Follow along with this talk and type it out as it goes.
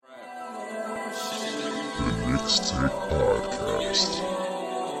Knicks Take Podcast.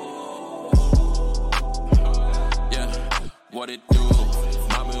 Yeah, what it do?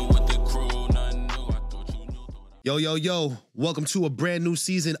 Mobbing with the crew, nothing new. I thought you knew. Yo. Welcome to a brand new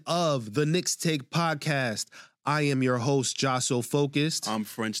season of the Knicks Take Podcast. I am your host, Josh So Focused. I'm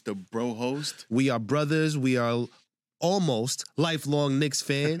French, the bro host. We are brothers. We are almost lifelong Knicks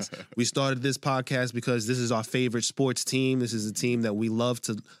fans. We started this podcast because this is our favorite sports team. This is a team that we love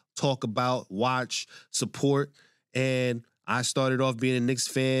to talk about, watch, support. And I started off being a Knicks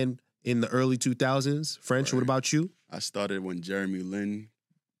fan in the early 2000s. French, What about you? I started when Jeremy Lin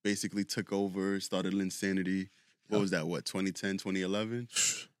basically took over, started Linsanity. What was that, 2010, 2011?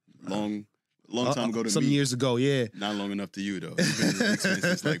 Long time ago to Some me. years ago, yeah. Not long enough to you, though. You've been in the Knicks fan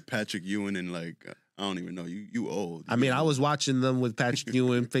since like Patrick Ewing and like, I don't even know. You old. I mean, I was watching them with Patrick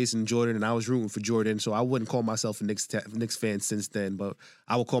Ewing facing Jordan, and I was rooting for Jordan, so I wouldn't call myself a Knicks fan since then, but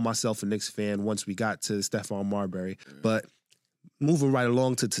I would call myself a Knicks fan once we got to Stephon Marbury. Yeah. But moving right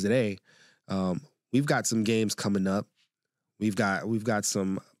along to today, we've got some games coming up. We've got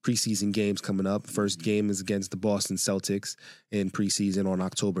some preseason games coming up. First game is against the Boston Celtics in preseason on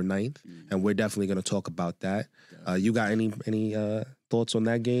October 9th, and we're definitely going to talk about that. You got any thoughts on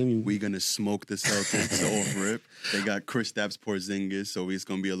that game? We're going to smoke the Celtics off rip. They got Kristaps Porzingis, so it's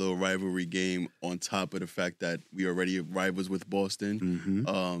going to be a little rivalry game on top of the fact that we already rivals with Boston.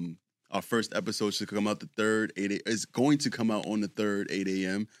 Mm-hmm. Our first episode should come out the 3rd, it's going to come out on the 3rd, 8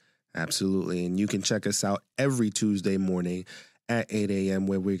 a.m. Absolutely, and you can check us out every Tuesday morning at 8 a.m.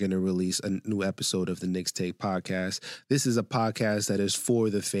 where we're going to release a new episode of the Knicks Take Podcast. This is a podcast that is for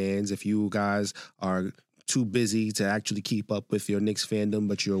the fans. If you guys are too busy to actually keep up with your Knicks fandom,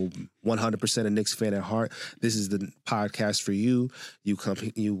 but you're 100% a Knicks fan at heart, this is the podcast for you. You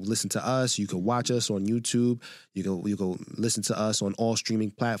listen to us. You can watch us on YouTube. You go listen to us on all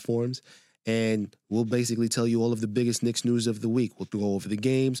streaming platforms. And we'll basically tell you all of the biggest Knicks news of the week. We'll go over the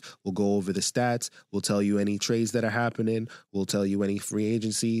games. We'll go over the stats. We'll tell you any trades that are happening. We'll tell you any free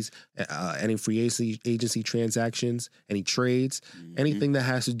agencies, any free agency transactions, any trades, anything that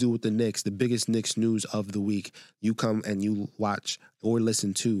has to do with the Knicks, the biggest Knicks news of the week. You come and you watch or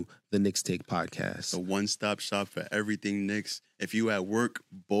listen to the Knicks Take Podcast. A one-stop shop for everything Knicks. If you at work,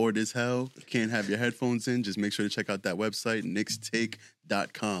 bored as hell, can't have your headphones in, just make sure to check out that website,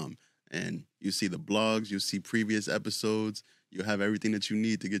 knickstake.com. And you see the blogs, you'll see previous episodes. You'll have everything that you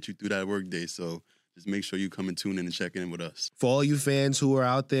need to get you through that workday. So just make sure you come and tune in and check in with us. For all you fans who are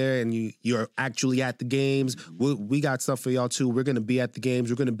out there and you're actually at the games, we got stuff for y'all too. We're going to be at the games.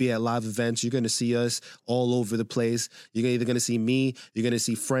 We're going to be at live events. You're going to see us all over the place. You're either going to see me, you're going to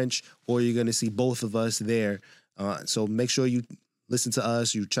see French, or you're going to see both of us there. So make sure you listen to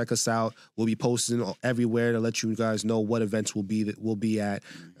us. You check us out. We'll be posting everywhere to let you guys know what events we'll be at,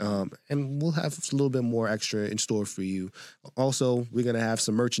 and we'll have a little bit more extra in store for you. Also, we're gonna have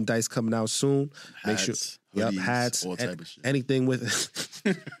some merchandise coming out soon. Make sure, hoodies, hats, all type of shit. Anything with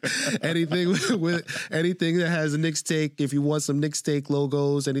anything that has a Knicks Take. If you want some Knicks Take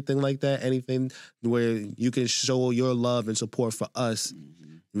logos, anything like that, anything where you can show your love and support for us,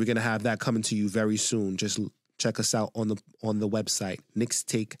 we're gonna have that coming to you very soon. Just check us out on the website,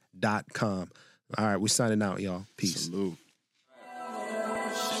 knickstake.com. All right, we're signing out, y'all. Peace. Salute.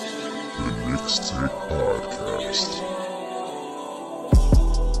 The Knicks Take Podcast.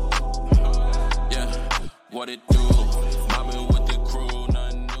 Yeah, what it do?